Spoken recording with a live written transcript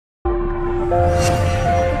Hello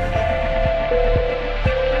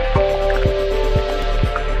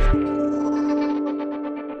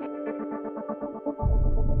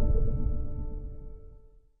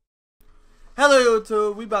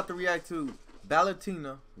YouTube, we about to react to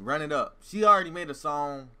Blaatina, Run It Up. She already made a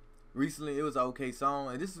song recently, it was an okay song,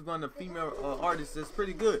 and this is one of the female artists that's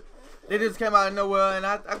pretty good. They just came out of nowhere, and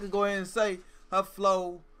I could go ahead and say her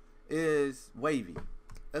flow is wavy.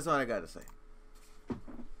 That's all I gotta say.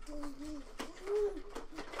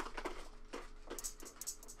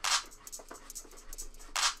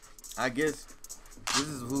 I guess this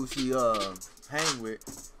is who she hang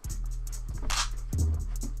with.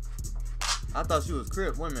 I thought she was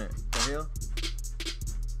Crip. Wait a minute. The hell?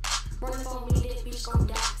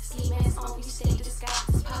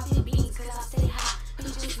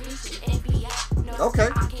 Okay.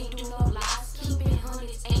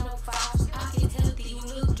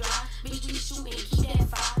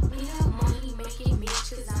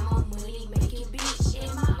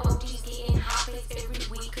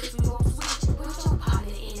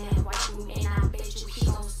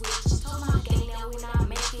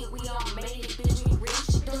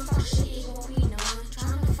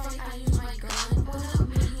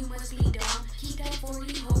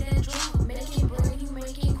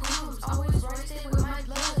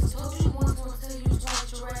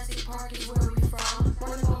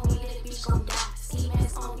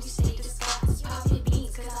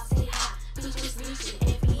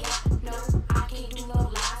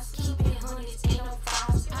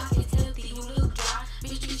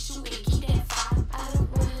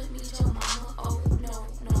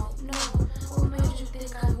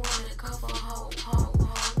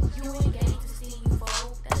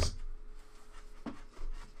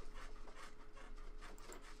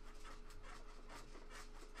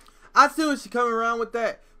 I see what she coming around with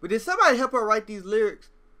that, but did somebody help her write these lyrics?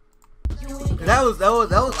 That was.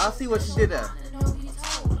 I see what she did there.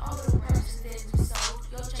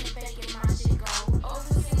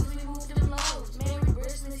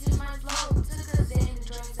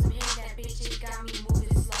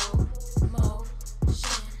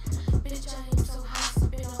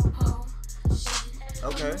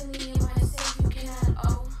 Okay.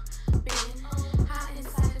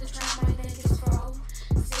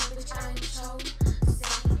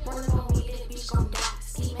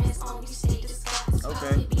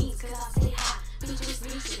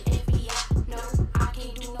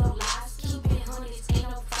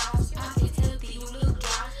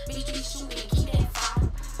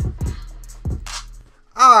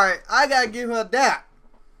 Alright, I gotta give her that.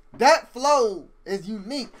 That flow is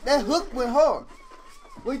unique. That hook went hard.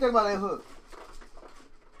 What do you think about that hook?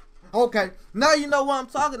 Okay, now you know what I'm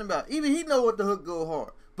talking about. Even he know what the hook go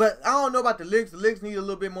hard. But I don't know about the lyrics. The lyrics need a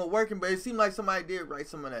little bit more working, but it seemed like somebody did write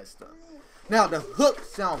some of that stuff. Now, the hook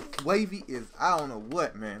sounds wavy is I don't know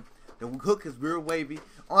what, man. The hook is real wavy.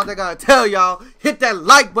 All I gotta tell y'all, hit that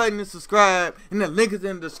like button and subscribe. And the link is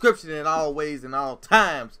in the description in all ways and all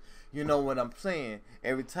times. You know what I'm saying.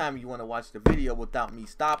 Every time you want to watch the video without me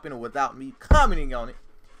stopping or without me commenting on it,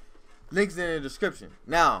 links in the description.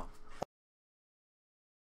 Now,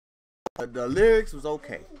 the lyrics was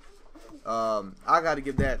okay. I gotta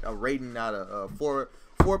give that a rating out of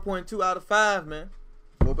 4.2 out of 5, man.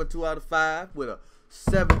 4.2 out of 5 with a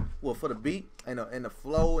 7. Well, for the beat and the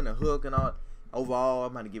flow and the hook and all. Overall,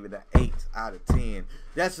 I'm gonna give it an 8 out of 10.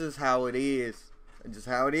 That's just how it is. Just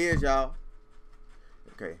how it is, y'all.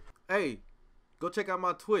 Okay. Hey, go check out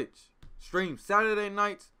my Twitch. Stream Saturday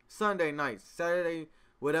nights, Sunday nights, Saturday,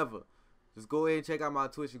 whatever. Just go ahead and check out my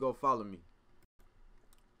Twitch and go follow me.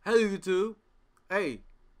 Hey YouTube. Hey,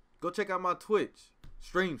 go check out my Twitch.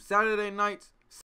 Stream Saturday nights,